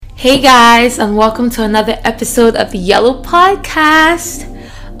Hey guys, and welcome to another episode of the Yellow Podcast.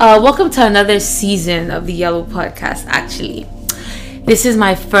 Welcome to another season of the Yellow Podcast, actually. This is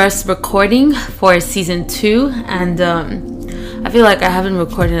my first recording for season 2, and I feel like I haven't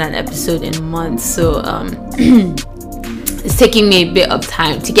recorded an episode in months, so it's taking me a bit of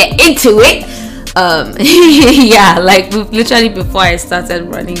time to get into it. Yeah, like literally before I started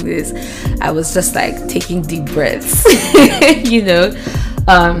running this, I was just like taking deep breaths,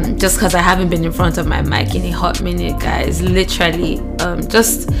 just because I haven't been in front of my mic in a hot minute, guys. Literally,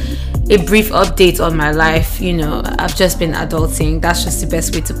 just a brief update on my life. I've just been adulting. That's just the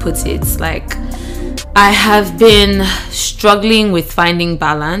best way to put it. Like, I have been struggling with finding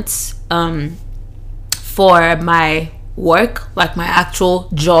balance for my work, like my actual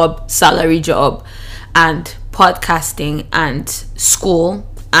job, salary job, and podcasting and school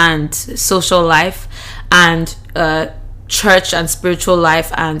and social life and church and spiritual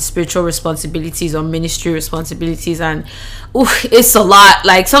life and spiritual responsibilities or ministry responsibilities. And it's a lot.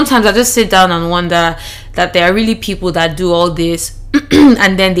 Like, sometimes I just sit down and wonder that there are really people that do all this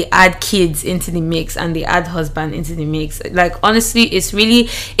and then they add kids into the mix and they add husband into the mix. Like, honestly, it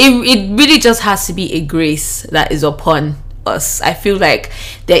really just has to be a grace that is upon us. I feel like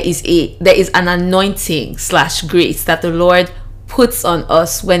there is an anointing / grace that the Lord puts on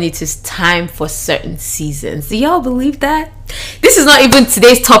us when it is time for certain seasons. Do y'all believe that? This is not even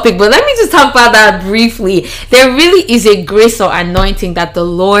today's topic, but let me just talk about that briefly. There really is a grace or anointing that the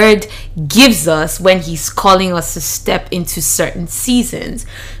Lord gives us when He's calling us to step into certain seasons.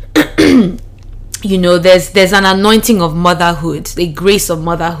 There's an anointing of motherhood, the grace of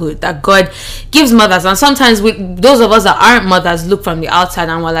motherhood that God gives mothers. And sometimes those of us that aren't mothers look from the outside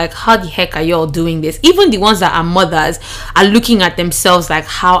and we're like, how the heck are you all doing this? Even the ones that are mothers are looking at themselves like,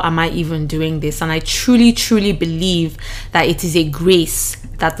 how am I even doing this? And I truly, truly believe that it is a grace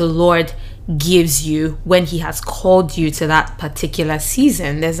that the Lord gives you when He has called you to that particular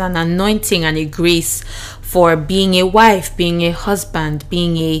season. There's an anointing and a grace for being a wife, being a husband,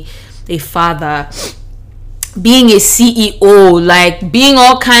 being a father, being a CEO, like being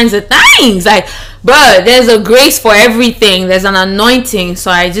all kinds of things. Like, bro, there's a grace for everything. There's an anointing.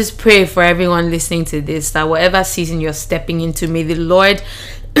 So I just pray for everyone listening to this that whatever season you're stepping into, may the Lord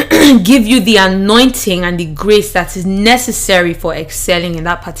give you the anointing and the grace that is necessary for excelling in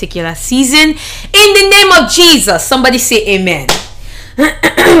that particular season. In the name of Jesus, somebody say amen.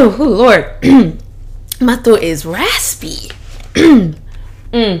 Oh Lord, my throat is raspy.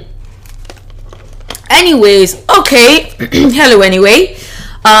 Anyways, okay. Hello anyway.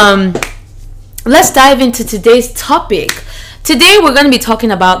 Let's dive into today's topic. Today we're going to be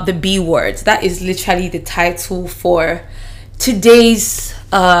talking about the B word. That is literally the title for today's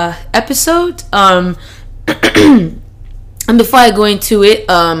episode. And before I go into it,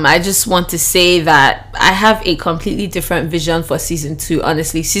 I just want to say that I have a completely different vision for season 2.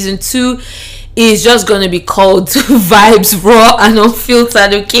 Honestly, season 2 is just going to be called Vibes Raw and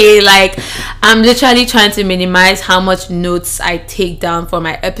Unfiltered, okay? Like, I'm literally trying to minimize how much notes I take down for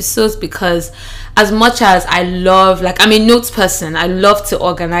my episodes, because as much as I love, like, I'm a notes person, I love to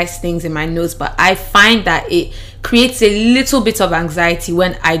organize things in my notes, but I find that it creates a little bit of anxiety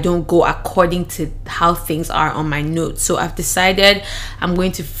when I don't go according to how things are on my notes. So I've decided I'm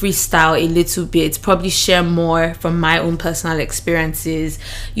going to freestyle a little bit, probably share more from my own personal experiences.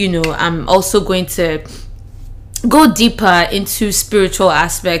 I'm also going to go deeper into spiritual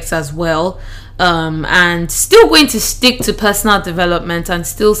aspects as well. And still going to stick to personal development and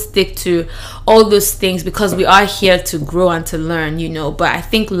still stick to all those things, because we are here to grow and to learn, but I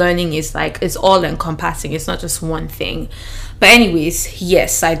think learning is it's all encompassing. It's not just one thing. But anyways,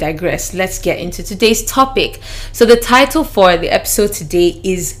 yes, I digress. Let's get into today's topic. So the title for the episode today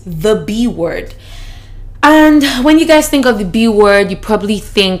is the B word. And when you guys think of the B word, you probably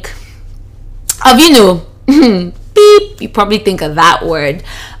think of, beep, you probably think of that word,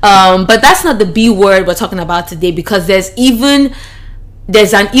 but that's not the B word we're talking about today, because there's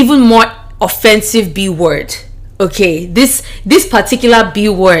an even more offensive B word. Okay, this particular B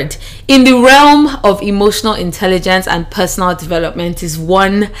word in the realm of emotional intelligence and personal development is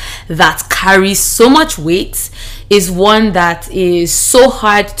one that carries so much weight, is one that is so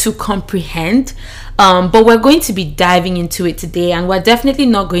hard to comprehend, but we're going to be diving into it today, and we're definitely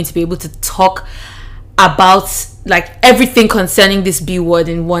not going to be able to talk about like everything concerning this B word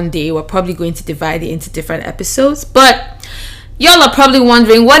in one day. We're probably going to divide it into different episodes, but y'all are probably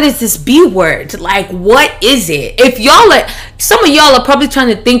wondering, what is this B word? Like, what is it? If y'all like, some of y'all are probably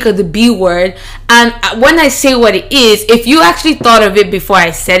trying to think of the B word, and when I say what it is, if you actually thought of it before I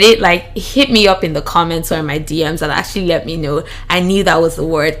said it, like, hit me up in the comments or in my DMs and actually let me know. I knew that was the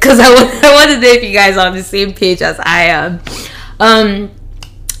word, because I wanted to know if you guys are on the same page as I am.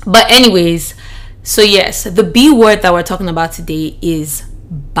 But anyways, so yes, the B word that we're talking about today is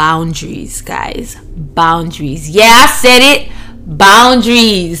boundaries, guys. Boundaries. Yeah, I said it.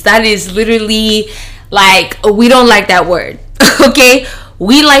 Boundaries. That is literally, like, we don't like that word. Okay,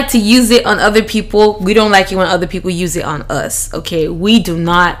 we like to use it on other people. We don't like it when other people use it on us. Okay, we do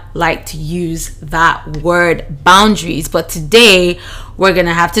not like to use that word, boundaries. But today we're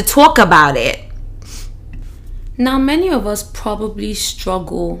gonna have to talk about it. Now, many of us probably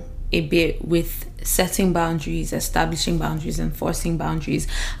struggle a bit with setting boundaries, establishing boundaries, enforcing boundaries.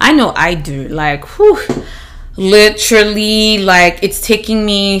 I know I do. Like, literally, like, it's taking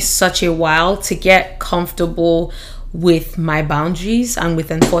me such a while to get comfortable with my boundaries and with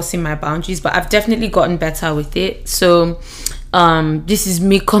enforcing my boundaries, but I've definitely gotten better with it. So this is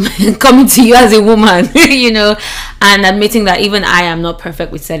me coming to you as a woman, you know, and admitting that even I am not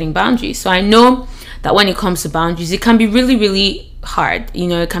perfect with setting boundaries. So I know that when it comes to boundaries, it can be really, really hard. You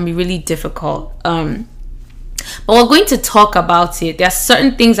know, it can be really difficult. But we're going to talk about it. There are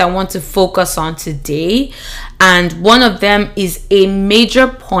certain things I want to focus on today. And one of them is a major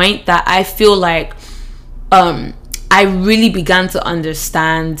point that I feel like I really began to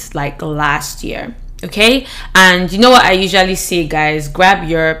understand like last year. Okay, and you know what I usually say, guys? Grab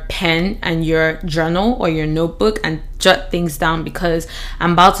your pen and your journal or your notebook and jot things down, because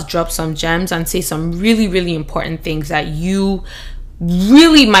I'm about to drop some gems and say some really, really important things that you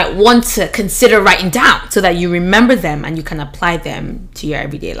really might want to consider writing down so that you remember them and you can apply them to your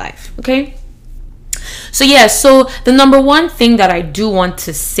everyday life. Okay, so yeah, so the number one thing that I do want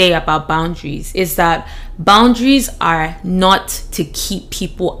to say about boundaries is that boundaries are not to keep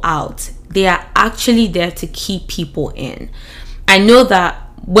people out. They are actually there to keep people in. I know that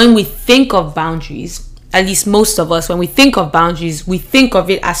when we think of boundaries, at least most of us, when we think of boundaries, we think of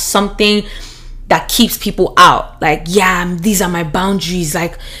it as something that keeps people out. Like, yeah, these are my boundaries.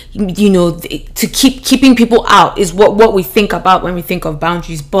 Like, you know, to keeping people out is what we think about when we think of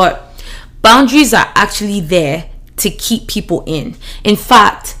boundaries. But boundaries are actually there to keep people in. In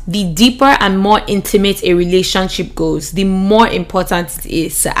fact, the deeper and more intimate a relationship goes, the more important it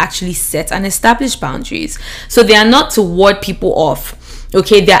is to actually set and establish boundaries. So they are not to ward people off.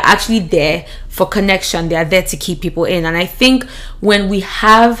 Okay, they're actually there for connection. They are there to keep people in. And I think when we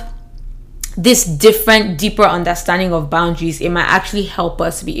have this different, deeper understanding of boundaries, it might actually help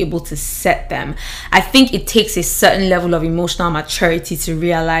us be able to set them. I think it takes a certain level of emotional maturity to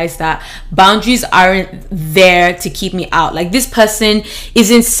realize that boundaries aren't there to keep me out. Like, this person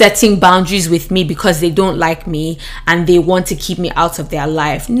isn't setting boundaries with me because they don't like me and they want to keep me out of their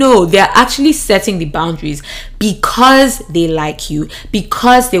life. No, they're actually setting the boundaries because they like you,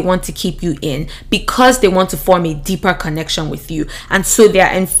 because they want to keep you in, because they want to form a deeper connection with you. And so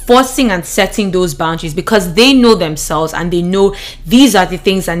they're enforcing and setting those boundaries because they know themselves and they know these are the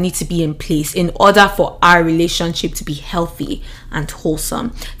things that need to be in place in order for our relationship to be healthy and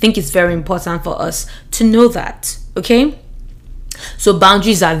wholesome. I think it's very important for us to know that. Okay, so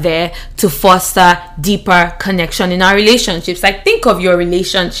boundaries are there to foster deeper connection in our relationships. Like, think of your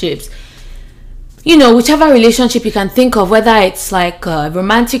relationships, you know, whichever relationship you can think of, whether it's like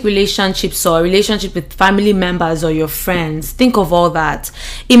romantic relationships or a relationship with family members or your friends. Think of all that.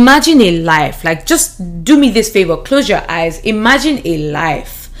 Imagine a life, like, just do me this favor, close your eyes. Imagine a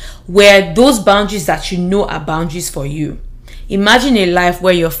life where those boundaries that you know are boundaries for you. Imagine a life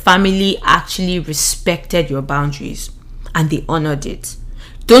where your family actually respected your boundaries and they honored it.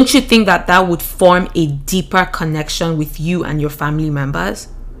 Don't you think that that would form a deeper connection with you and your family members?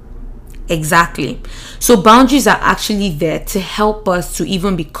 Exactly. So boundaries are actually there to help us to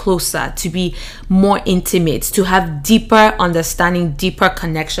even be closer, to be more intimate, to have deeper understanding, deeper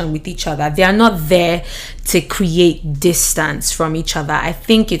connection with each other. They are not there to create distance from each other. I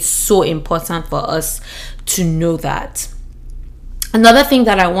think it's so important for us to know that. Another thing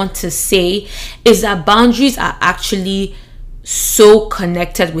that I want to say is that boundaries are actually so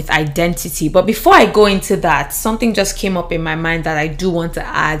connected with identity. But before I go into that, something just came up in my mind that I do want to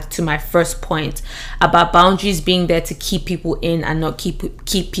add to my first point about boundaries being there to keep people in and not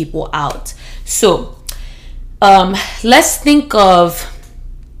keep people out. So let's think of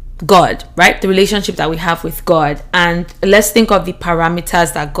God, right? The relationship that we have with God, and let's think of the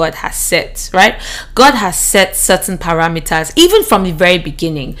parameters that God has set, right? God has set certain parameters even from the very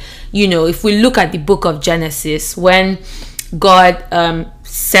beginning. You know, if we look at the book of Genesis, when God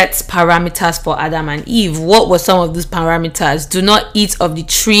sets parameters for Adam and Eve. What were some of those parameters? Do not eat of the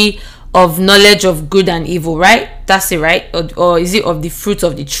tree of knowledge of good and evil, right? That's it, right? Or is it of the fruit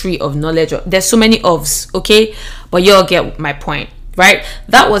of the tree of knowledge? There's so many ofs, okay? But y'all get my point, right?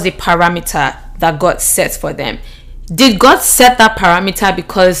 That was a parameter that God set for them. Did God set that parameter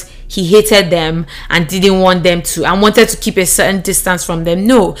because he hated them and didn't want them to, and wanted to keep a certain distance from them?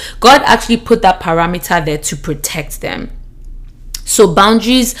 No, God actually put that parameter there to protect them. So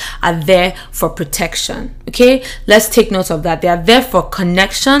boundaries are there for protection. Okay, let's take note of that. They are there for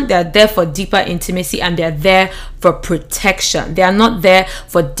connection, they are there for deeper intimacy, and they are there for protection. They are not there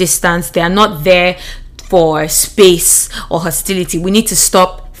for distance, they are not there for space or hostility. We need to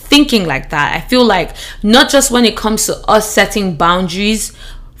stop thinking like that. I feel like not just when it comes to us setting boundaries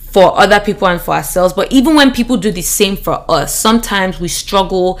for other people and for ourselves, but even when people do the same for us, sometimes we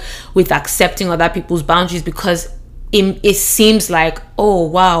struggle with accepting other people's boundaries because it seems like, oh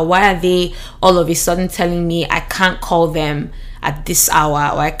wow, why are they all of a sudden telling me I can't call them at this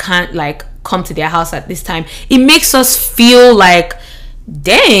hour, or I can't like come to their house at this time? It makes us feel like,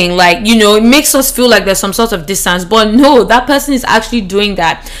 dang, like, you know, it makes us feel like there's some sort of distance. But no, that person is actually doing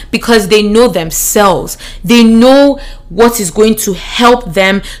that because they know themselves. They know what is going to help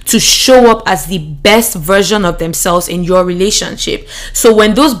them to show up as the best version of themselves in your relationship. So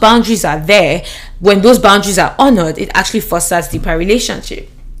when those boundaries are there, when those boundaries are honored, it actually fosters deeper relationship.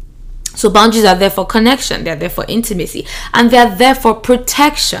 So boundaries are there for connection, they're there for intimacy, and they're there for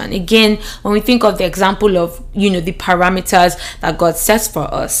protection. Again, when we think of the example of, you know, the parameters that God sets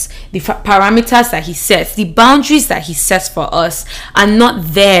for us, the parameters that he sets, the boundaries that he sets for us are not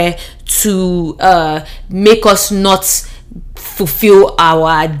there to make us not fulfill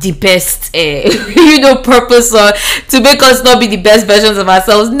our deepest purpose, or to make us not be the best versions of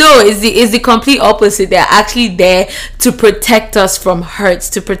ourselves. No, it's the complete opposite. They're actually there to protect us from hurts,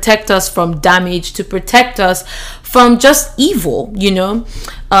 to protect us from damage, to protect us from just evil, you know.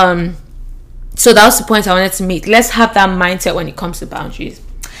 So that was the point I wanted to make. Let's have that mindset when it comes to boundaries.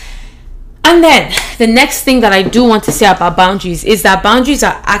 And then the next thing that I do want to say about boundaries is that boundaries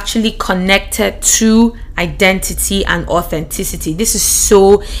are actually connected to identity and authenticity. This is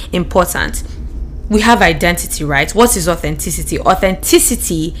so important. We have identity, right? What is authenticity?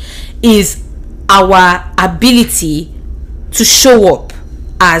 Authenticity is our ability to show up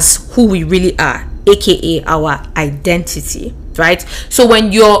as who we really are, aka our identity, right? So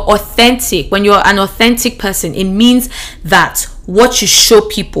when you're authentic, when you're an authentic person, it means that what you show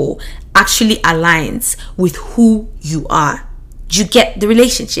people actually aligns with who you are. You get the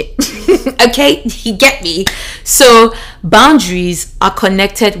relationship? Okay, you get me? So boundaries are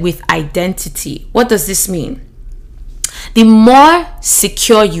connected with identity. What does this mean? The more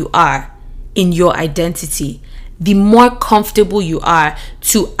secure you are in your identity, the more comfortable you are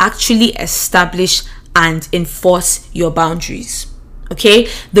to actually establish and enforce your boundaries. Okay,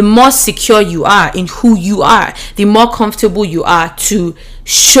 the more secure you are in who you are, the more comfortable you are to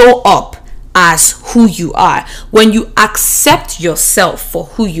show up as who you are. When you accept yourself for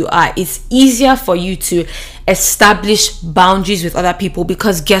who you are, it's easier for you to establish boundaries with other people,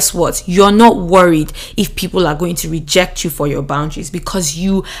 because guess what? You're not worried if people are going to reject you for your boundaries, because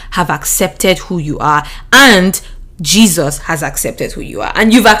you have accepted who you are, and Jesus has accepted who you are,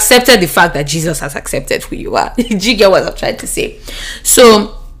 and you've accepted the fact that Jesus has accepted who you are. Do you get what I'm trying to say?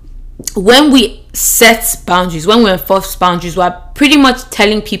 So when we set boundaries, when we enforce boundaries, we're pretty much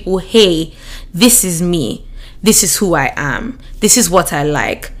telling people, hey, this is me, this is who I am, this is what I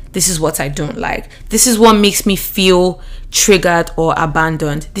like, this is what I don't like, this is what makes me feel triggered or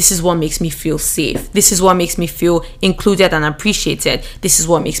abandoned, this is what makes me feel safe, this is what makes me feel included and appreciated, this is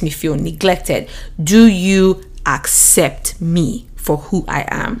what makes me feel neglected. Do you accept me for who I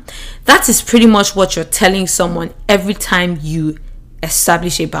am? That is pretty much what you're telling someone every time you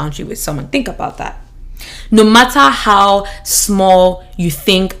establish a boundary with someone. Think about that. No matter how small you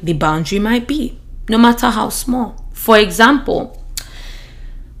think the boundary might be, no matter how small. For example,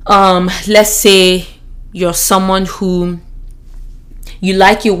 let's say you're someone who you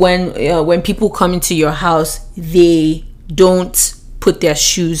like it when people come into your house, they don't put their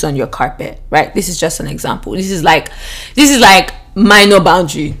shoes on your carpet, right? This is just an example. This is like minor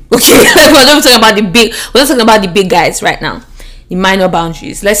boundary. Okay, we're not talking about the big guys right now. The minor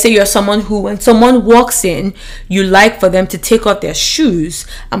boundaries. Let's say you're someone who, when someone walks in, you like for them to take off their shoes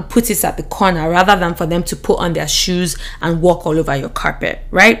and put it at the corner rather than for them to put on their shoes and walk all over your carpet,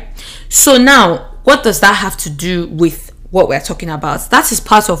 right? So now, what does that have to do with what we're talking about? That is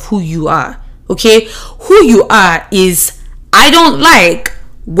part of who you are. Okay, who you are is, I don't like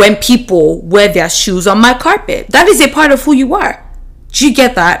when people wear their shoes on my carpet. That is a part of who you are. Do you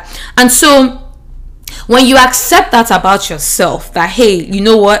get that? And so when you accept that about yourself, that hey, you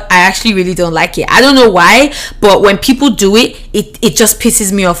know what, I actually really don't like it. I don't know why, but when people do it, it just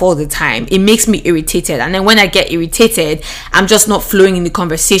pisses me off all the time. It makes me irritated. And then when I get irritated, I'm just not flowing in the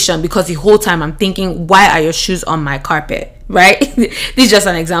conversation, because the whole time I'm thinking, why are your shoes on my carpet? Right? This is just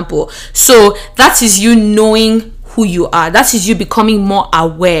an example. So that is you knowing who you are. That is you becoming more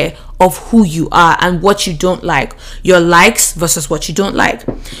aware of who you are and what you don't like, your likes versus what you don't like.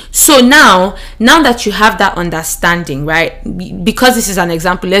 So now that you have that understanding, right, because this is an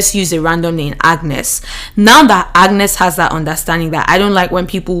example, let's use a random name, Agnes. Now that Agnes has that understanding that I don't like when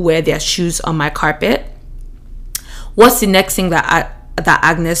people wear their shoes on my carpet, what's the next thing that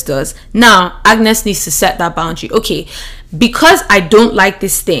Agnes does? Now Agnes needs to set that boundary. Okay, because I don't like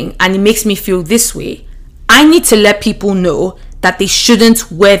this thing and it makes me feel this way, I need to let people know that they shouldn't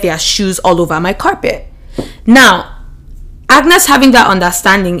wear their shoes all over my carpet. Now, Agnes having that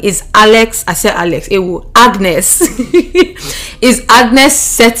understanding is Agnes is Agnes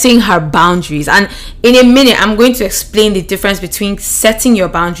setting her boundaries. And in a minute, I'm going to explain the difference between setting your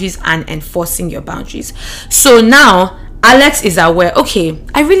boundaries and enforcing your boundaries. So now Alex is aware, okay,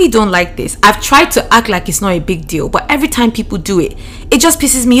 I really don't like this. I've tried to act like it's not a big deal, but every time people do it, it just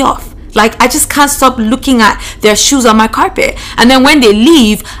pisses me off. Like, I just can't stop looking at their shoes on my carpet. And then when they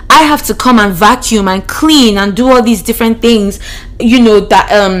leave, I have to come and vacuum and clean and do all these different things, you know,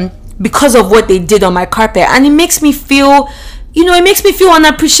 that because of what they did on my carpet. And it makes me feel, you know, it makes me feel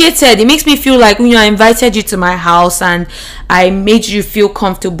unappreciated. It makes me feel like, you know, I invited you to my house and I made you feel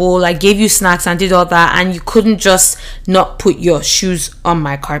comfortable. I gave you snacks and did all that, and you couldn't just not put your shoes on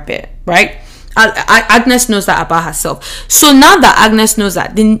my carpet, right? Agnes knows that about herself. So now that Agnes knows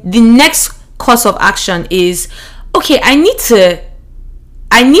that, the next course of action is, okay, I need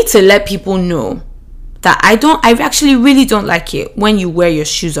to let people know that I actually really don't like it when you wear your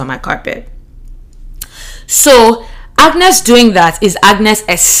shoes on my carpet. So Agnes doing that is Agnes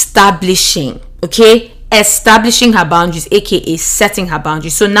establishing her boundaries, aka setting her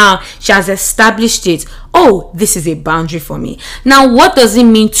boundaries. So now she has established it. Oh, this is a boundary for me. Now, what does it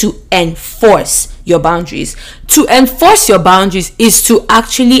mean to enforce your boundaries? To enforce your boundaries is to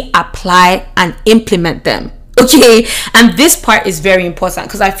actually apply and implement them. Okay, and this part is very important,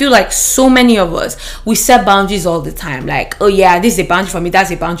 because I feel like so many of us, we set boundaries all the time, like, oh yeah, this is a boundary for me, that's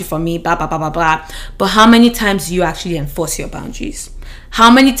a boundary for me, blah blah blah blah blah. But how many times do you actually enforce your boundaries?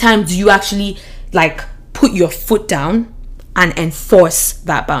 How many times do you actually like put your foot down and enforce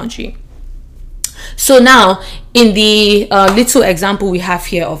that boundary? So now, in the little example we have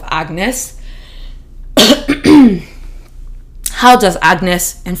here of Agnes, how does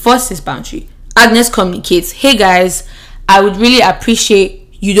Agnes enforce this boundary? Agnes communicates, hey guys, I would really appreciate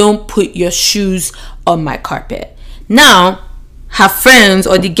you don't put your shoes on my carpet. Now, her friends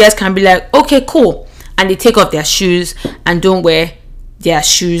or the guests can be like, okay, cool. And they take off their shoes and don't wear their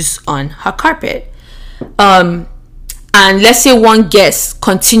shoes on her carpet. And let's say one guest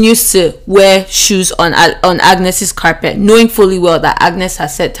continues to wear shoes on Agnes's carpet, knowing fully well that Agnes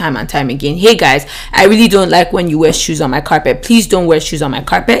has said time and time again, hey guys, I really don't like when you wear shoes on my carpet. Please don't wear shoes on my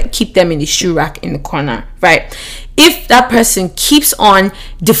carpet. Keep them in the shoe rack in the corner, right? If that person keeps on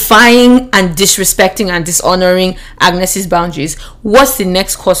defying and disrespecting and dishonoring Agnes's boundaries, what's the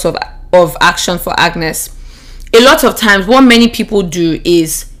next course of action for Agnes? A lot of times, what many people do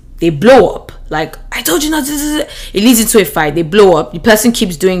is they blow up. Like, I told you not to. It leads into a fight. They blow up. The person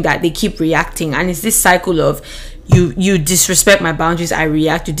keeps doing that. They keep reacting. And it's this cycle of you disrespect my boundaries, I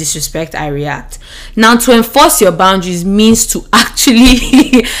react. You disrespect, I react. Now, to enforce your boundaries means to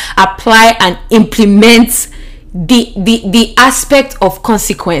actually apply and implement the aspect of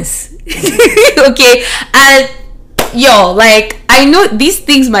consequence. Okay? And yo, like, I know these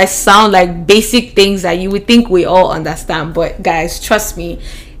things might sound like basic things that you would think we all understand, but guys, trust me,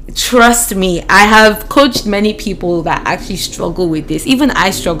 I have coached many people that actually struggle with this. Even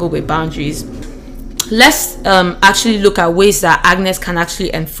I struggle with boundaries. Let's actually look at ways that Agnes can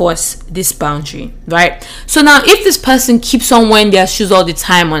actually enforce this boundary, right? So now, if this person keeps on wearing their shoes all the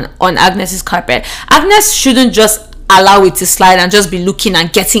time on Agnes's carpet, Agnes shouldn't just allow it to slide and just be looking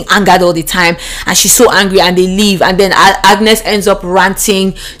and getting angered all the time, and she's so angry and they leave, and then Agnes ends up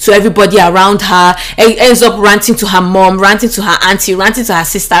ranting to everybody around her, ends up ranting to her mom, ranting to her auntie, ranting to her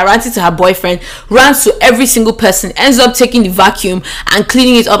sister, ranting to her boyfriend, rants to every single person, ends up taking the vacuum and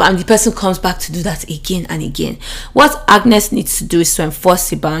cleaning it up, and the person comes back to do that again and again. What Agnes needs to do is to enforce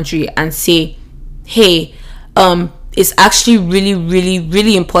the boundary and say, hey, it's actually really, really,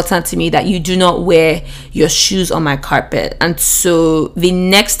 really important to me that you do not wear your shoes on my carpet. And so the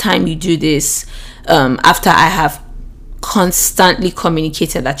next time you do this, after I have constantly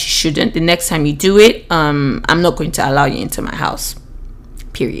communicated that you shouldn't, the next time you do it, I'm not going to allow you into my house.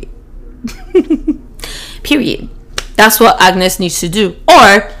 Period. Period. That's what Agnes needs to do.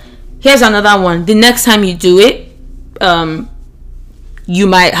 Or here's another one. The next time you do it, you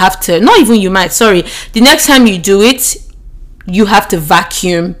might have to, not even you might, sorry, the next time you do it, you have to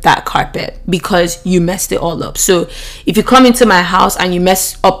vacuum that carpet because you messed it all up. So if you come into my house and you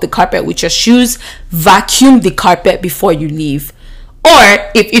mess up the carpet with your shoes, vacuum the carpet before you leave.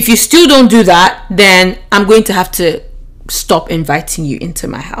 Or if you still don't do that, then I'm going to have to stop inviting you into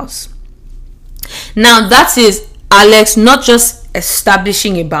my house. Now that is Alex not just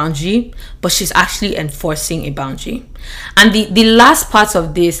establishing a boundary, but she's actually enforcing a boundary. And the last part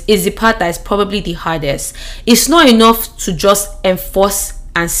of this is the part that is probably the hardest. It's not enough to just enforce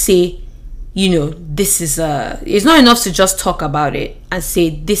and say, it's not enough to just talk about it and say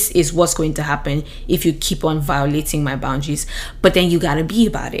this is what's going to happen if you keep on violating my boundaries, but then you gotta be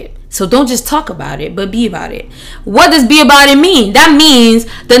about it. So don't just talk about it, but be about it. What does be about it mean? That means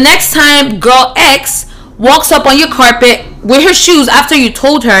the next time girl X walks up on your carpet with her shoes after you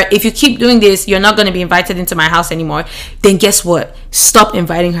told her, if you keep doing this, you're not going to be invited into my house anymore, then guess what? Stop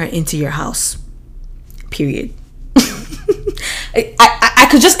inviting her into your house. Period. I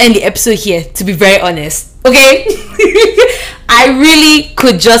could just end the episode here, to be very honest. Okay? I really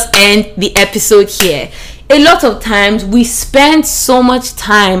could just end the episode here. A lot of times we spend so much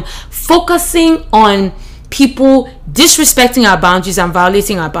time focusing on people disrespecting our boundaries and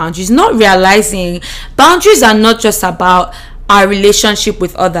violating our boundaries, not realizing boundaries are not just about our relationship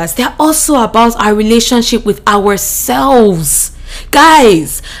with others, they're also about our relationship with ourselves.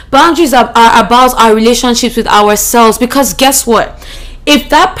 Guys, boundaries are about our relationships with ourselves, because guess what? If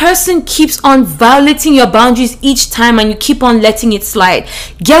that person keeps on violating your boundaries each time and you keep on letting it slide,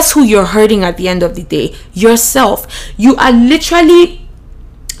 guess who you're hurting at the end of the day? Yourself. You are literally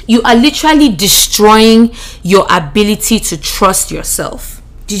destroying your ability to trust yourself.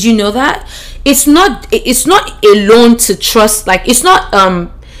 Did you know that? It's not alone to trust, like it's not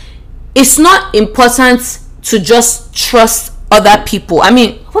important to just trust other people. I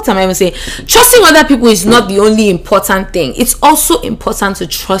mean, what am I even saying? Trusting other people is not the only important thing. It's also important to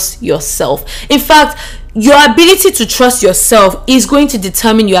trust yourself. In fact, your ability to trust yourself is going to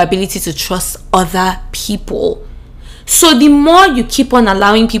determine your ability to trust other people. So the more you keep on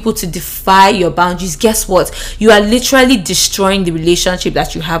allowing people to defy your boundaries, guess what? You are literally destroying the relationship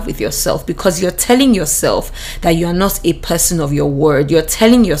that you have with yourself, because you're telling yourself that you are not a person of your word. You're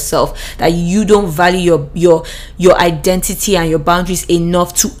telling yourself that you don't value your identity and your boundaries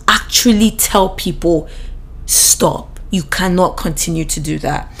enough to actually tell people, stop. You cannot continue to do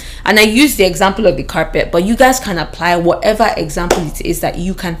that. And I use the example of the carpet, but you guys can apply whatever example it is that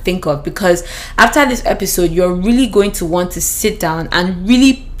you can think of, because after this episode, you're really going to want to sit down and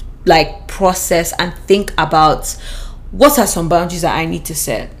really process and think about what are some boundaries that I need to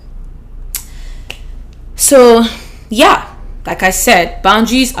set. So yeah, like I said,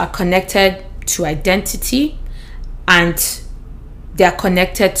 boundaries are connected to identity and they're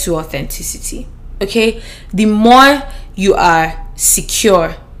connected to authenticity. Okay, the more you are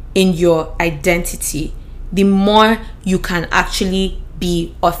secure in your identity, the more you can actually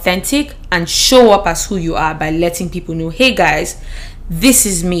be authentic and show up as who you are by letting people know, hey guys, this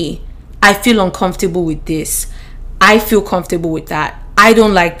is me. I feel uncomfortable with this. I feel comfortable with that. I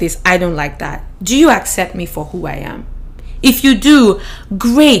don't like this. I don't like that. Do you accept me for who I am? If you do,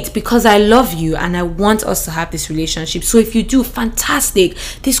 great, because I love you and I want us to have this relationship. So if you do, fantastic.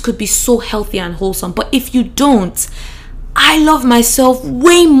 This could be so healthy and wholesome. But if you don't, I love myself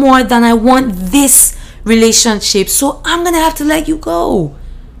way more than I want this relationship. So I'm going to have to let you go.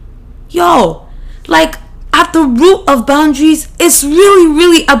 Yo, at the root of boundaries, it's really,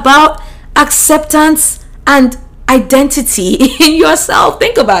 really about acceptance and identity in yourself.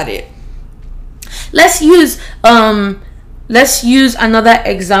 Think about it. Let's use another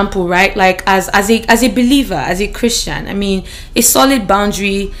example, right? Like as a believer, as a Christian, I mean, a solid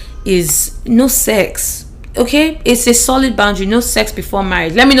boundary is no sex. Okay, it's a solid boundary. No sex before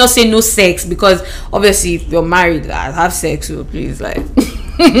marriage. Let me not say no sex, because obviously if you're married, have sex, so please, but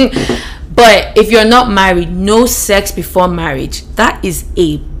if you're not married, no sex before marriage. That is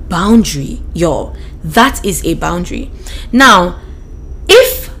a boundary, y'all. That is a boundary. Now,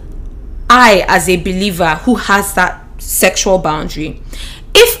 if I, as a believer who has that sexual boundary,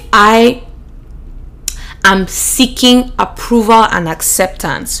 if I am seeking approval and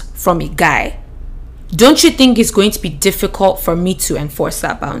acceptance from a guy, don't you think it's going to be difficult for me to enforce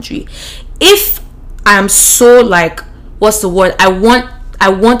that boundary? If I'm so like, what's the word? I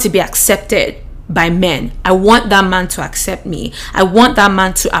want to be accepted by men. I want that man to accept me. I want that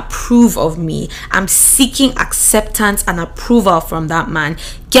man to approve of me. I'm seeking acceptance and approval from that man.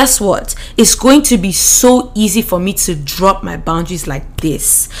 Guess what? It's going to be so easy for me to drop my boundaries like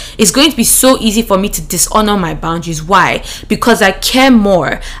this. It's going to be so easy for me to dishonor my boundaries. Why? Because I care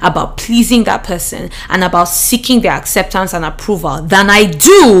more about pleasing that person and about seeking their acceptance and approval than I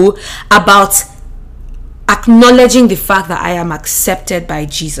do about acknowledging the fact that I am accepted by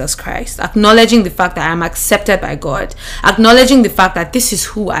Jesus Christ, acknowledging the fact that I am accepted by God, acknowledging the fact that this is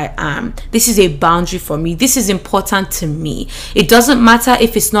who I am. This is a boundary for me. This is important to me. It doesn't matter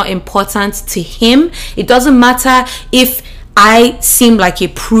if it's not important to him. It doesn't matter if I seem like a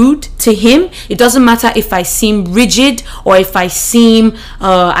prude to him. It doesn't matter if I seem rigid or if I seem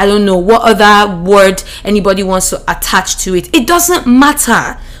I don't know what other word anybody wants to attach to it. It doesn't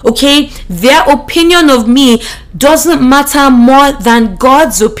matter. Okay, their opinion of me doesn't matter more than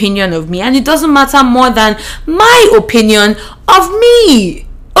God's opinion of me, and it doesn't matter more than my opinion of me.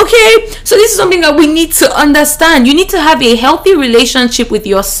 Okay, so this is something that we need to understand. You need to have a healthy relationship with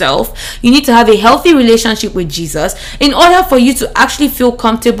yourself. You need to have a healthy relationship with Jesus in order for you to actually feel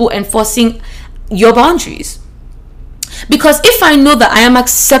comfortable enforcing your boundaries. Because if I know that I am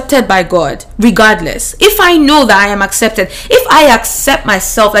accepted by God, regardless, if I know that I am accepted, if I accept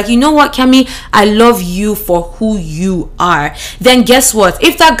myself, like, you know what, Kemi, I love you for who you are, then guess what?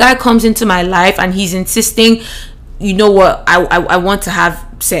 If that guy comes into my life and he's insisting, you know what, I want to have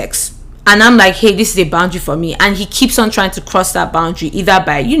sex, and I'm like, hey, this is a boundary for me, and he keeps on trying to cross that boundary, either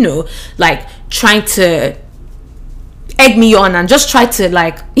by, you know, like trying to egg me on and just try to,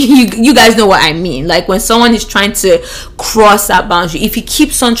 like, you guys know what I mean, like when someone is trying to cross that boundary, if he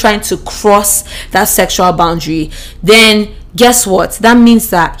keeps on trying to cross that sexual boundary, then guess what? That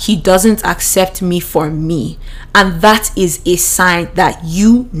means that he doesn't accept me for me, and that is a sign that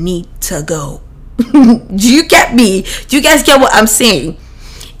you need to go. Do you get me? Do you guys get what I'm saying?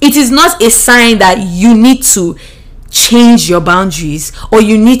 It is not a sign that you need to change your boundaries or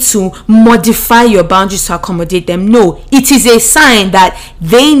you need to modify your boundaries to accommodate them. No, it is a sign that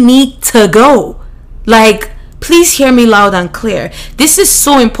they need to go. Like, please hear me loud and clear. This is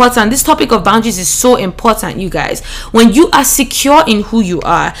so important. This topic of boundaries is so important, you guys. When you are secure in who you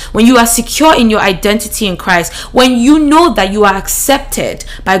are, when you are secure in your identity in Christ, when you know that you are accepted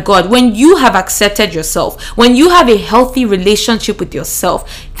by God, when you have accepted yourself, when you have a healthy relationship with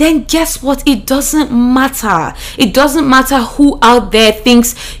yourself, then guess what? It doesn't matter. It doesn't matter who out there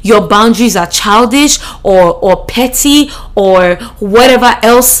thinks your boundaries are childish or petty or whatever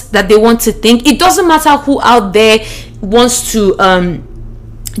else that they want to think. It doesn't matter who out there wants to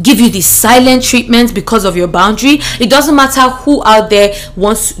give you the silent treatment because of your boundary. It doesn't matter who out there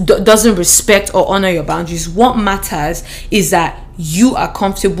doesn't respect or honor your boundaries. What matters is that you are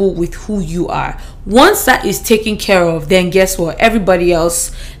comfortable with who you are. Once that is taken care of, then guess what? Everybody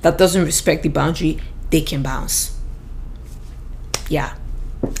else that doesn't respect the boundary, they can bounce. Yeah,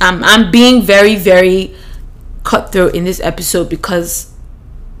 I'm being very, very cutthroat in this episode because,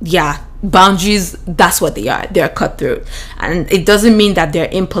 yeah, boundaries, that's what they are. They're cutthroat, and it doesn't mean that they're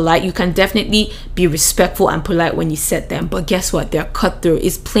impolite. You can definitely be respectful and polite when you set them, but guess what? They're cutthroat.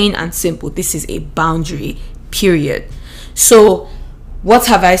 It's plain and simple. This is a boundary, period. So what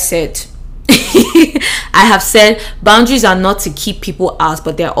have I said? I have said boundaries are not to keep people out,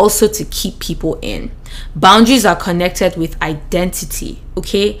 but they're also to keep people in. Boundaries are connected with identity,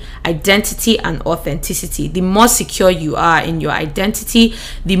 okay? Identity and authenticity. The more secure you are in your identity,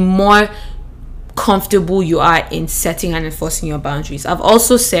 the more comfortable you are in setting and enforcing your boundaries. I've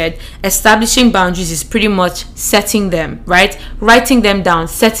also said establishing boundaries is pretty much setting them, right? Writing them down,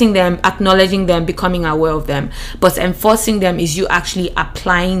 setting them, acknowledging them, becoming aware of them. But enforcing them is you actually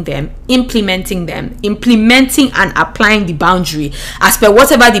applying them, implementing and applying the boundary as per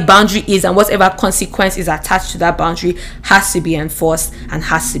whatever the boundary is, and whatever consequence is attached to that boundary has to be enforced and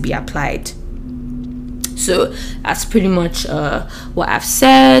has to be applied. So that's pretty much what I've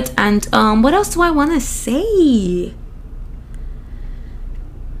said. And what else do I want to say?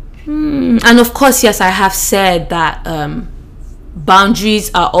 And of course, yes, I have said that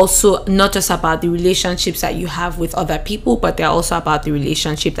boundaries are also not just about the relationships that you have with other people, but they're also about the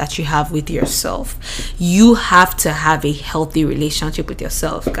relationship that you have with yourself. You have to have a healthy relationship with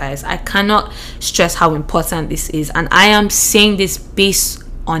yourself, guys. I cannot stress how important this is, and I am saying this based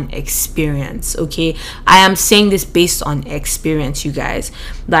on experience. Okay, I am saying this based on experience, you guys.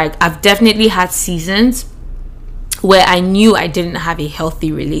 Like, I've definitely had seasons where I knew I didn't have a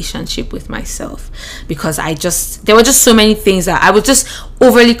healthy relationship with myself, because there were just so many things that I was just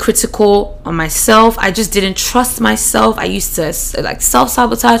overly critical on myself. I just didn't trust myself. I used to like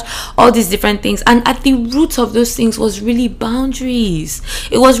self-sabotage, all these different things, and at the root of those things was really boundaries.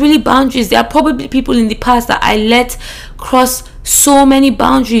 It was really boundaries. There are probably people in the past that I let cross so many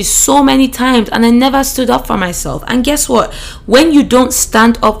boundaries so many times, and I never stood up for myself. And guess what? When you don't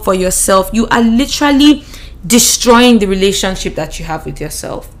stand up for yourself, you are literally destroying the relationship that you have with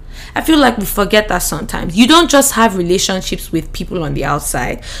yourself. I feel like we forget that sometimes. You don't just have relationships with people on the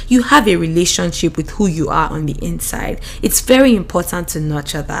outside. You have a relationship with who you are on the inside. It's very important to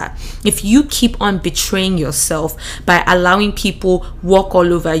nurture that. If you keep on betraying yourself by allowing people walk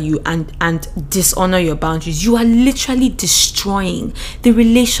all over you and dishonor your boundaries, you are literally destroying the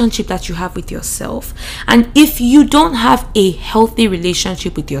relationship that you have with yourself. And if you don't have a healthy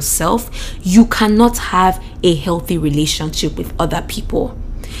relationship with yourself, you cannot have a healthy relationship with other people.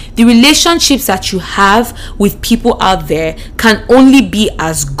 The relationships that you have with people out there can only be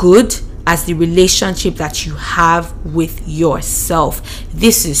as good as the relationship that you have with yourself.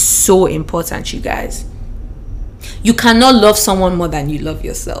 This is so important, you guys. You cannot love someone more than you love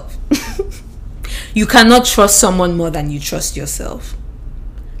yourself. You cannot trust someone more than you trust yourself.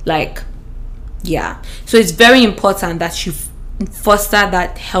 Like, yeah. So it's very important that you foster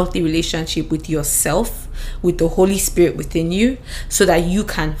that healthy relationship with yourself, with the Holy Spirit within you, so that you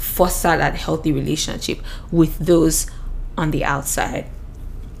can foster that healthy relationship with those on the outside.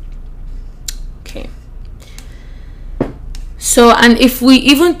 Okay. So, and if we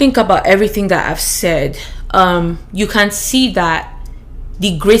even think about everything that I've said, you can see that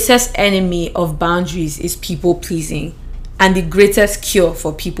the greatest enemy of boundaries is people pleasing, and the greatest cure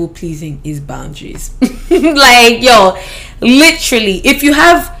for people pleasing is boundaries. Like, yo, literally, if you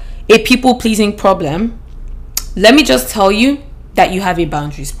have a people pleasing problem, let me just tell you that you have a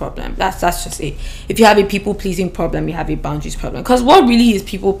boundaries problem. That's just it. If you have a people pleasing problem, you have a boundaries problem. Because what really is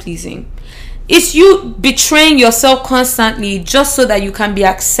people pleasing? It's you betraying yourself constantly just so that you can be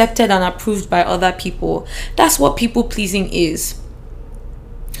accepted and approved by other people. That's what people pleasing is.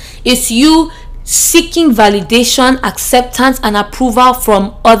 It's you seeking validation, acceptance, and approval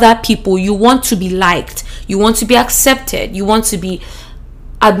from other people. You want to be liked. You want to be accepted. You want to be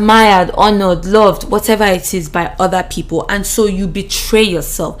admired, honored, loved, whatever it is, by other people. And so you betray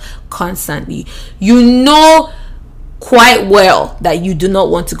yourself constantly. You know quite well that you do not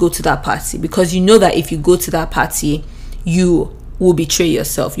want to go to that party, because you know that if you go to that party, you will betray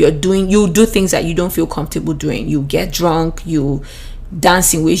yourself. You'll do things that you don't feel comfortable doing. You get drunk, you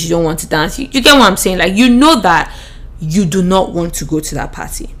dance in ways you don't want to dance. You get what I'm saying? Like, you know that you do not want to go to that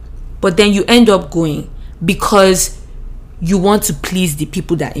party, but then you end up going because you want to please the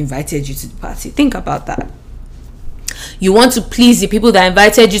people that invited you to the party. Think about that. You want to please the people that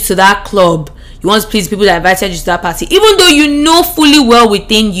invited you to that club. You want to please the people that invited you to that party, even though you know fully well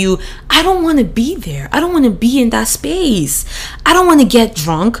within you, I don't want to be there. I don't want to be in that space. I don't want to get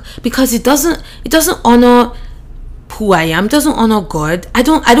drunk because it doesn't honor who I am. It doesn't honor God. I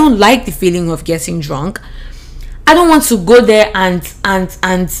don't like the feeling of getting drunk. I don't want to go there and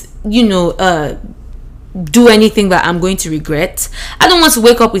do anything that I'm going to regret. I don't want to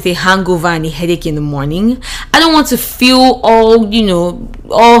wake up with a hangover and a headache in the morning. I don't want to feel all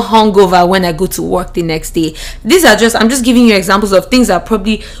hungover when I go to work the next day. I'm just giving you examples of things that are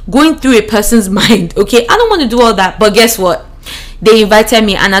probably going through a person's mind. Okay, I don't want to do all that, but guess what? They invited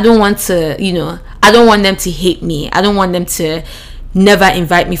me, and I don't want to, I don't want them to hate me. I don't want them to never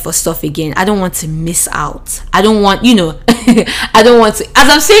invite me for stuff again. I don't want to miss out. I don't want, I don't want to. As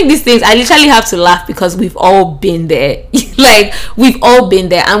I'm saying these things, I literally have to laugh because we've all been there. Like, we've all been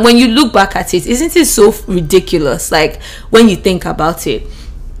there. And when you look back at it, isn't it so ridiculous? Like, when you think about it,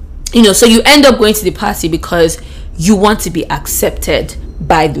 so you end up going to the party because you want to be accepted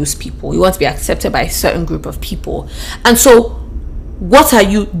by those people. You want to be accepted by a certain group of people. And so what are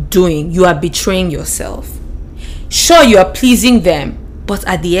you doing? You are betraying yourself. Sure, you are pleasing them, but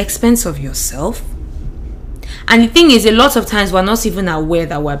at the expense of yourself. And the thing is, a lot of times we're not even aware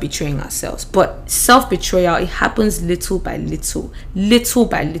that we're betraying ourselves. But self-betrayal, it happens little by little.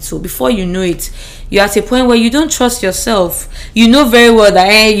 Before you know it, you're at a point where you don't trust yourself. You know very well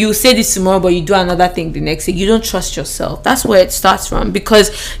that you say this tomorrow, but you do another thing the next day. You don't trust yourself. That's where it starts from,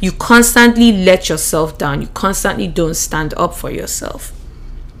 because you constantly let yourself down. You constantly don't stand up for yourself.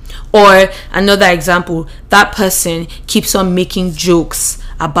 Or another example, that person keeps on making jokes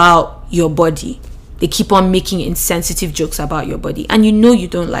about your body. They keep on making insensitive jokes about your body, and you know you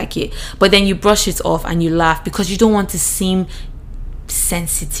don't like it, but then you brush it off and you laugh because you don't want to seem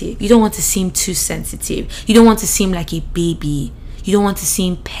sensitive. You don't want to seem too sensitive. You don't want to seem like a baby. You don't want to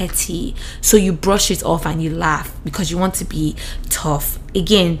seem petty. So you brush it off and you laugh because you want to be tough.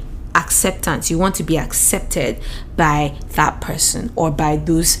 Again, acceptance. You want to be accepted by that person or by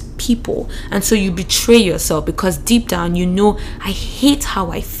those people. And so you betray yourself because deep down you know, I hate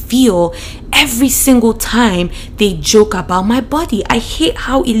how I feel every single time they joke about my body. I hate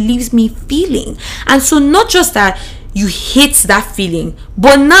how it leaves me feeling. And so not just that you hate that feeling,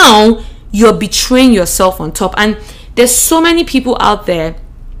 but now you're betraying yourself on top. And there's so many people out there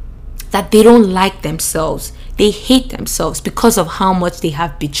that they don't like themselves. They hate themselves because of how much they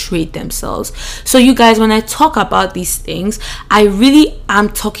have betrayed themselves. So you guys, when I talk about these things, I really am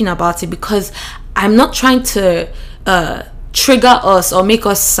talking about it because I'm not trying to trigger us or make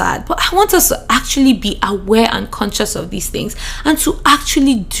us sad, but I want us to actually be aware and conscious of these things and to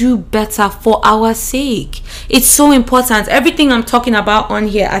actually do better for our sake. It's so important. Everything I'm talking about on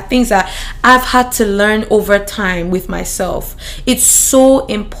here are things that I've had to learn over time with myself. It's so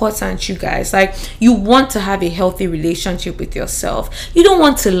important, you guys. Like, you want to have a healthy relationship with yourself. You don't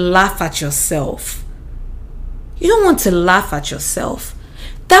want to laugh at yourself. You don't want to laugh at yourself.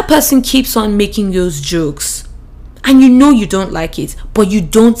 That person keeps on making those jokes and you know you don't like it, but you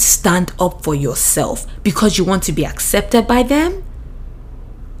don't stand up for yourself because you want to be accepted by them.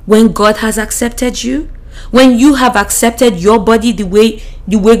 When God has accepted you, when you have accepted your body the way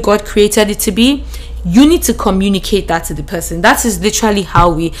God created it to be, you need to communicate that to the person. That is literally how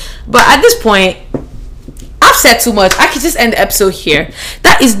we, but at this point, I've said too much. I could just end the episode here.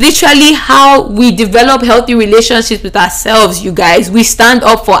 That is literally how we develop healthy relationships with ourselves, you guys. We stand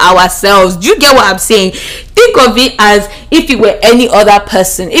up for ourselves. Do you get what I'm saying? Think of it as if it were any other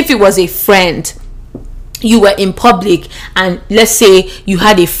person. If it was a friend, you were in public and let's say you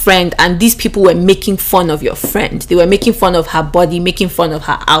had a friend and these people were making fun of your friend. They were making fun of her body, making fun of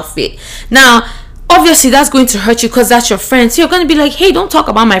her outfit. Now, obviously that's going to hurt you because that's your friend. So you're going to be like, hey, don't talk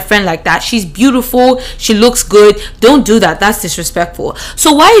about my friend like that. She's beautiful. She looks good. Don't do that. That's disrespectful.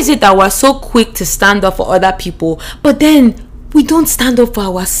 So why is it that we're so quick to stand up for other people, but then we don't stand up for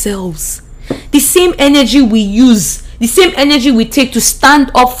ourselves? The same energy we use, the same energy we take to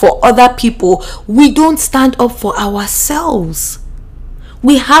stand up for other people, we don't stand up for ourselves.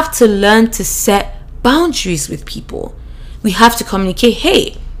 We have to learn to set boundaries with people. We have to communicate,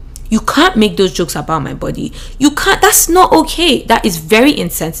 hey, you can't make those jokes about my body. You can't. That's not okay. That is very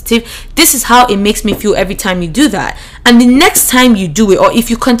insensitive. This is how it makes me feel every time you do that. And the next time you do it, or if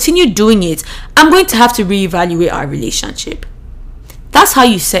you continue doing it, I'm going to have to reevaluate our relationship. That's how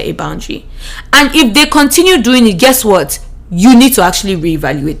you set a boundary. And if they continue doing it, guess what? You need to actually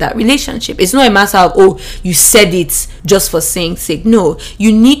reevaluate that relationship. It's not a matter of, oh, you said it just for saying sake. No,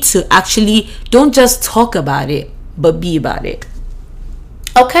 you need to actually, don't just talk about it, but be about it.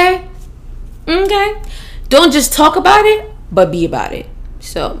 Okay? Don't just talk about it, but be about it.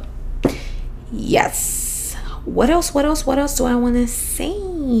 So, yes. What else do I want to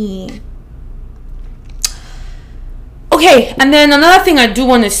say? Okay, and then another thing I do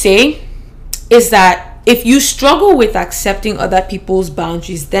want to say is that if you struggle with accepting other people's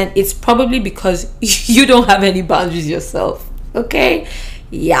boundaries, then it's probably because you don't have any boundaries yourself. Okay?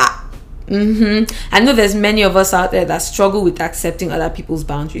 Yeah. I know there's many of us out there that struggle with accepting other people's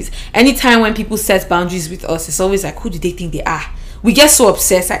boundaries. Anytime when people set boundaries with us, it's always like, who do they think they are? We get so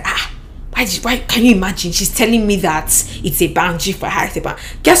obsessed, like, why can you imagine? She's telling me that it's a boundary for her.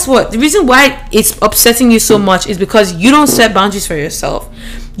 Guess what? The reason why it's upsetting you so much is because you don't set boundaries for yourself.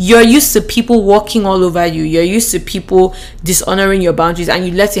 You're used to people walking all over you. You're used to people dishonoring your boundaries, and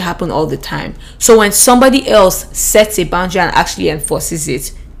you let it happen all the time. So when somebody else sets a boundary and actually enforces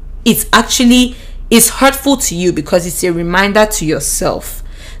it, it's hurtful to you because it's a reminder to yourself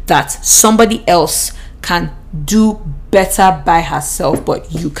that somebody else can do better by herself,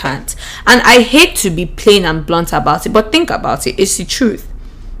 but you can't. And I hate to be plain and blunt about it, but think about it. It's the truth.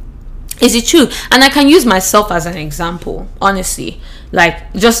 It's the truth. And I can use myself as an example, honestly.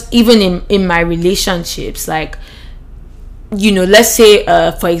 Like, just even in my relationships, like, you know, let's say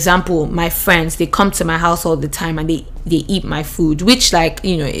for example, my friends, they come to my house all the time and they eat my food, which, like,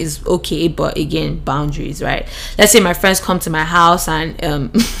 you know, is okay, but again, boundaries, right? Let's say my friends come to my house and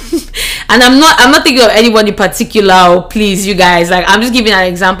and I'm not thinking of anyone in particular, please, you guys, like, I'm just giving an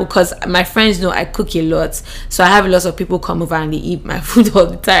example because my friends know I cook a lot, so I have a lot of people come over and they eat my food all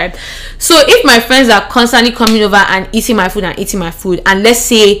the time. So if my friends are constantly coming over and eating my food, and let's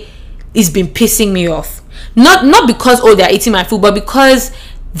say it's been pissing me off, not because, oh, they're eating my food, but because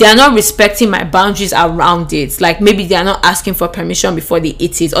they're not respecting my boundaries around it. Like, maybe they're not asking for permission before they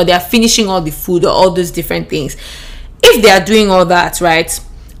eat it, or they're finishing all the food, or all those different things. If they are doing all that, right,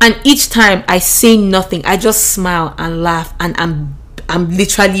 and each time I say nothing, I just smile and laugh, and I'm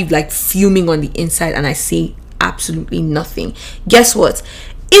literally like fuming on the inside, and I say absolutely nothing, guess what?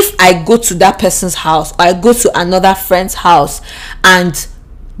 If I go to that person's house, or I go to another friend's house, and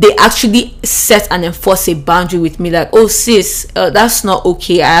they actually set and enforce a boundary with me, like, oh sis, that's not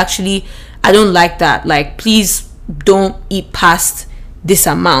okay, I don't like that, like, please don't eat past this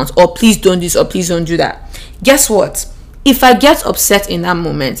amount, or please don't this, or please don't do that. Guess what? If I get upset in that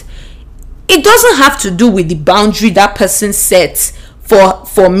moment, it doesn't have to do with the boundary that person sets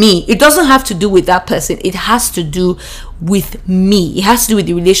for me. It doesn't have to do with that person. It has to do with me. It has to do with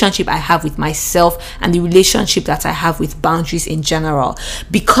the relationship I have with myself, and the relationship that I have with boundaries in general.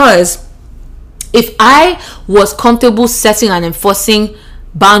 Because if I was comfortable setting and enforcing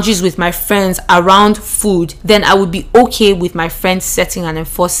boundaries with my friends around food, then I would be okay with my friends setting and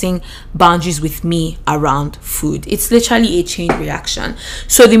enforcing boundaries with me around food. It's literally a chain reaction.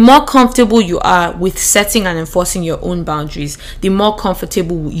 So the more comfortable you are with setting and enforcing your own boundaries, the more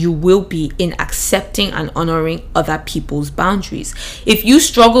comfortable you will be in accepting and honoring other people's boundaries. If you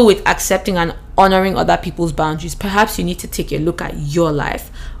struggle with accepting and honoring other people's boundaries, perhaps you need to take a look at your life.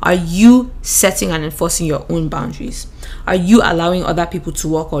 Are you setting and enforcing your own boundaries? Are you allowing other people to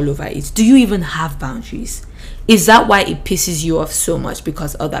walk all over it? Do you even have boundaries? Is that why it pisses you off so much,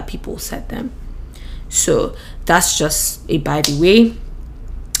 because other people set them? So that's just a by the way.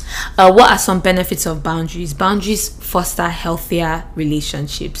 What are some benefits of boundaries? Boundaries foster healthier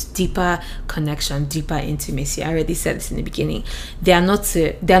relationships, deeper connection, deeper intimacy. I already said this in the beginning. They are not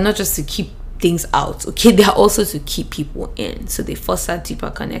just to keep things out, okay? They are also to keep people in, so they foster deeper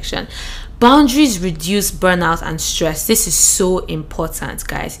connection. Boundaries reduce burnout and stress. This is so important,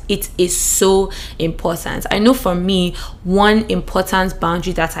 guys. It is so important. I know for me, one important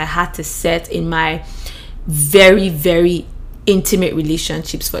boundary that I had to set in my very, very intimate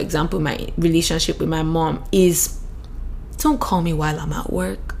relationships, for example, my relationship with my mom, is don't call me while I'm at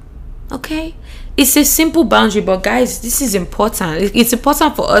work. Okay, it's a simple boundary, but guys, this is important. It's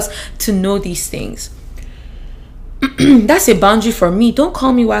important for us to know these things. That's a boundary for me. Don't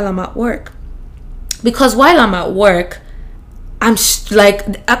call me while I'm at work, because while I'm at work, I'm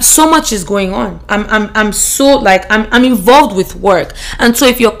so much is going on. I'm so like I'm involved with work, and so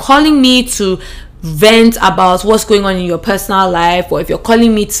if you're calling me to vent about what's going on in your personal life, or if you're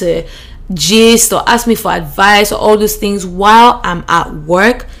calling me to gist or ask me for advice or all those things while I'm at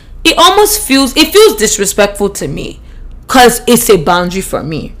work, it feels disrespectful to me, because it's a boundary for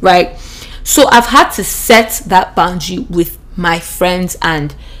me, right? So I've had to set that boundary with my friends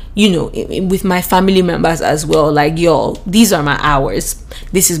and, with my family members as well. Like, y'all, these are my hours.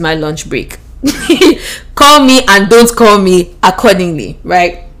 This is my lunch break. Call me and don't call me accordingly,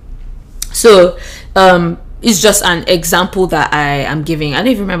 right? So it's just an example that I am giving. I don't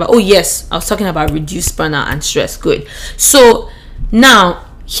even remember. Oh yes, I was talking about reduced burnout and stress. Good. So now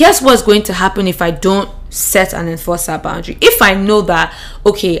here's what's going to happen if I don't set and enforce that boundary. If I know that,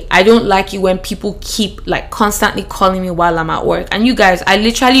 okay, I don't like it when people keep like constantly calling me while I'm at work. And you guys, I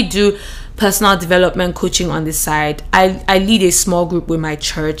literally do personal development coaching on the side. I lead a small group with my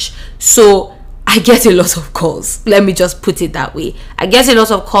church, so I get a lot of calls. Let me just put it that way. I get a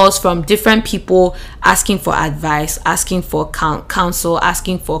lot of calls from different people asking for advice, asking for counsel,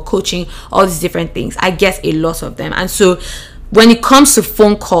 asking for coaching, all these different things. I get a lot of them. And so when it comes to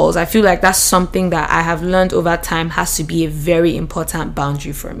phone calls, I feel like that's something that I have learned over time has to be a very important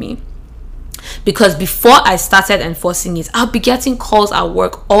boundary for me. Because before I started enforcing it, I'll be getting calls at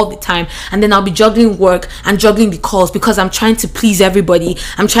work all the time, and then I'll be juggling work and juggling the calls, because I'm trying to please everybody.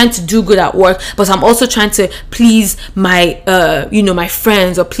 I'm trying to do good at work, but I'm also trying to please my my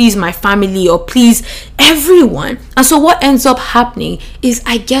friends, or please my family, or please everyone. And so what ends up happening is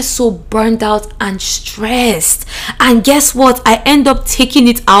I get so burned out and stressed, and guess what? I end up taking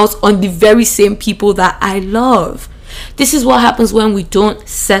it out on the very same people that I love. This is what happens when we don't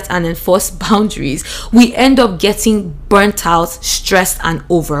set and enforce boundaries. We end up getting burnt out, stressed, and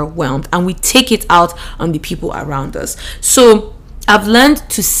overwhelmed, and we take it out on the people around us. So I've learned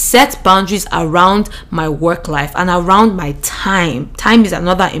to set boundaries around my work life and around my time. Time is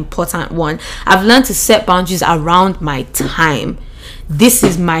another important one. I've learned to set boundaries around my time. This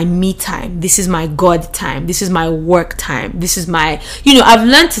is my me time. This is my God time. This is my work time. This is my, I've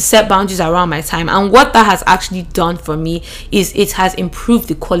learned to set boundaries around my time. And what that has actually done for me is it has improved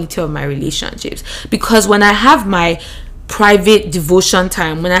the quality of my relationships. Because when I have my private devotion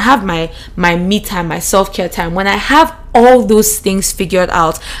time, when I have my me time, my self-care time, when I have all those things figured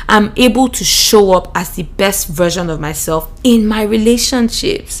out, I'm able to show up as the best version of myself in my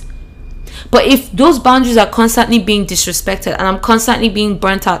relationships. But if those boundaries are constantly being disrespected and I'm constantly being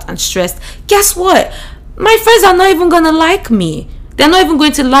burnt out and stressed, guess what? My friends are not even going to like me. They're not even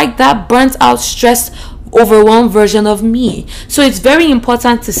going to like that burnt out, stressed, overwhelmed version of me. So it's very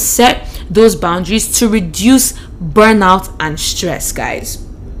important to set those boundaries to reduce burnout and stress, guys.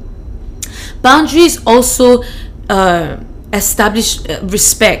 Boundaries also establish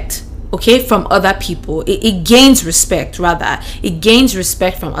respect, okay, from other people. It gains respect, rather. It gains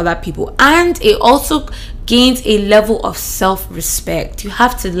respect from other people, and it also gains a level of self-respect. You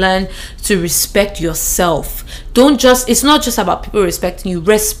have to learn to respect yourself. It's not just about people respecting you.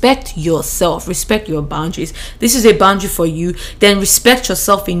 Respect yourself, respect your boundaries. This is a boundary for you, then respect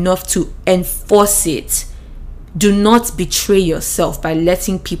yourself enough to enforce it. Do not betray yourself by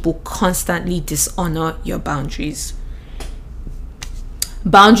letting people constantly dishonor your boundaries.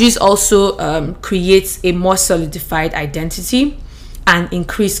 Boundaries also creates a more solidified identity and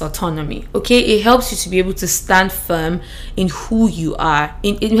increased autonomy. Okay, it helps you to be able to stand firm in who you are.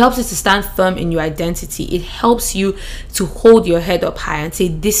 It helps you to stand firm in your identity. It helps you to hold your head up high and say,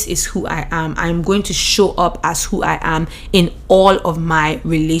 this is who I am. I'm going to show up as who I am in all of my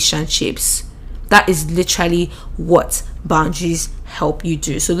relationships. That is literally what boundaries help you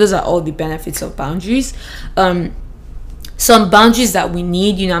do. So those are all the benefits of boundaries. Some boundaries that we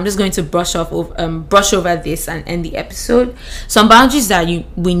need, I'm just going to brush over this and end the episode. Some boundaries that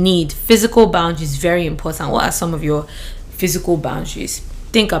we need. Physical boundaries, very important. What are some of your physical boundaries?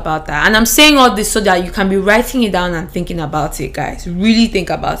 Think about that. And I'm saying all this so that you can be writing it down and thinking about it, guys. Really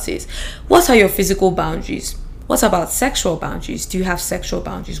think about it. What are your physical boundaries? What about sexual boundaries? Do you have sexual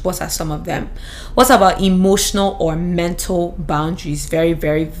boundaries? What are some of them? What about emotional or mental boundaries? Very,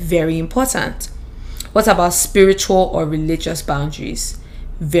 very, very important. What about spiritual or religious boundaries?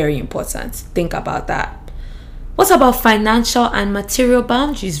 Very important. Think about that. What about financial and material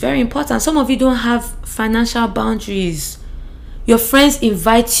boundaries? Very important. Some of you don't have financial boundaries. Your friends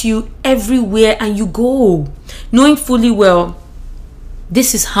invite you everywhere and you go, knowing fully well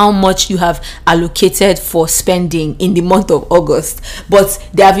this is how much you have allocated for spending in the month of August, but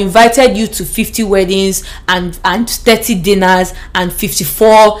they have invited you to 50 weddings and 30 dinners and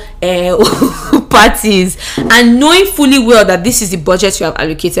 54 parties, and knowing fully well that this is the budget you have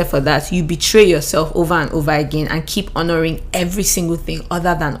allocated for that, you betray yourself over and over again and keep honoring every single thing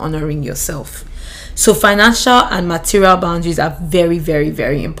other than honoring yourself. So financial and material boundaries are very, very,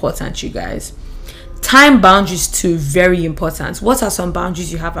 very important, you guys. Time boundaries too, very important. What are some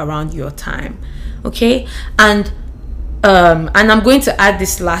boundaries you have around your time? Okay, and I'm going to add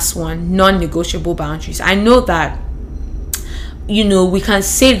this last one: non-negotiable boundaries. I know that we can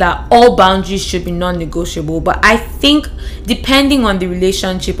say that all boundaries should be non-negotiable, but I think depending on the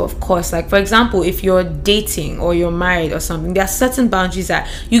relationship, of course, like for example, if you're dating or you're married or something, there are certain boundaries that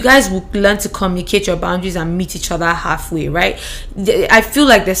you guys will learn to communicate your boundaries and meet each other halfway, right? I feel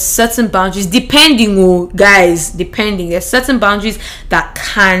like there's certain boundaries, depending, there's certain boundaries that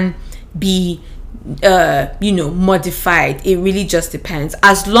can be modified. It really just depends,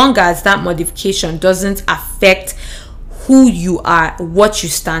 as long as that modification doesn't affect who you are, what you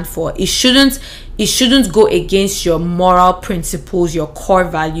stand for. It shouldn't go against your moral principles, your core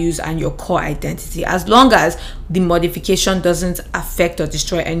values, and your core identity. As long as the modification doesn't affect or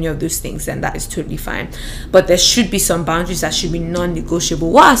destroy any of those things, then that is totally fine. But there should be some boundaries that should be non-negotiable.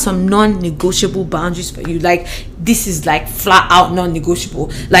 What are some non-negotiable boundaries for you? Like, this is like flat out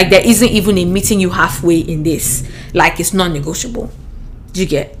non-negotiable. Like, there isn't even a meeting you halfway in this. Like, it's non-negotiable. Do you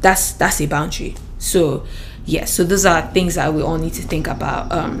get? That's a boundary. So yes, so those are things that we all need to think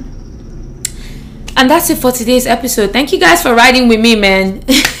about. And that's it for today's episode. Thank you guys for riding with me, man.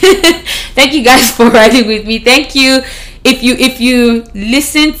 Thank you guys for riding with me. Thank you. If you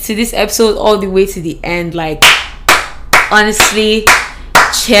listened to this episode all the way to the end, like, honestly,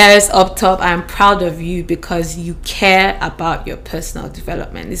 cheers up top. I'm proud of you because you care about your personal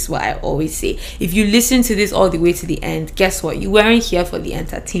development. This is what I always say. If you listen to this all the way to the end, guess what? You weren't here for the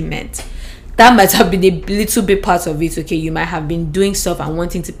entertainment. That might have been a little bit part of it, okay? You might have been doing stuff and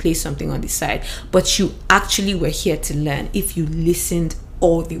wanting to play something on the side, but you actually were here to learn if you listened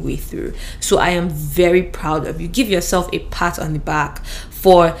all the way through. So I am very proud of you. Give yourself a pat on the back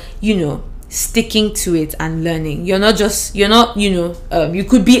for, sticking to it and learning. You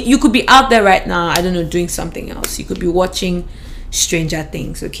could be out there right now, I don't know, doing something else. You could be watching Stranger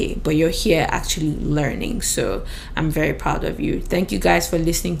Things, okay, but you're here actually learning. So I'm very proud of you. Thank you guys for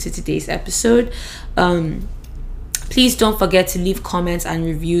listening to today's episode. Please don't forget to leave comments and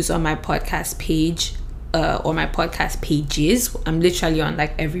reviews on my podcast page. or my podcast pages. I'm literally on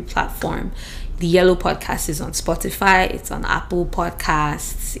like every platform. The Yellow Podcast is on Spotify, it's on Apple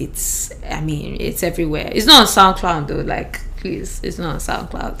Podcasts, it's everywhere. It's not on SoundCloud though, like please, it's not on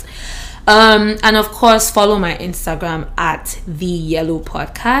SoundCloud. And of course, follow my Instagram at The Yellow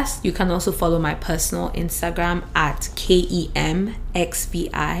Podcast. You can also follow my personal Instagram at KEMXVI.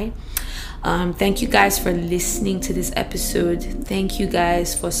 Thank you guys for listening to this episode. Thank you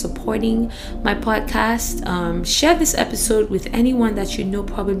guys for supporting my podcast. Share this episode with anyone that you know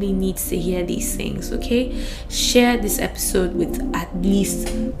probably needs to hear these things, okay? Share this episode with at least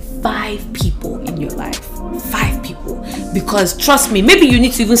 5 people in your life. 5 people. Because trust me, maybe you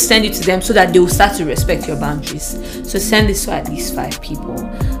need to even send it to them so that they will start to respect your boundaries. So send this to at least 5 people.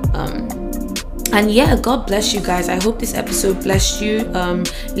 And yeah, God bless you guys. I hope this episode blessed you.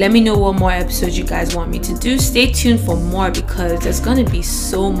 Let me know what more episodes you guys want me to do. Stay tuned for more because there's gonna be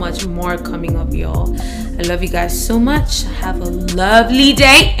so much more coming up, y'all. I love you guys so much. Have a lovely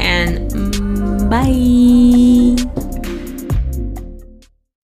day and bye.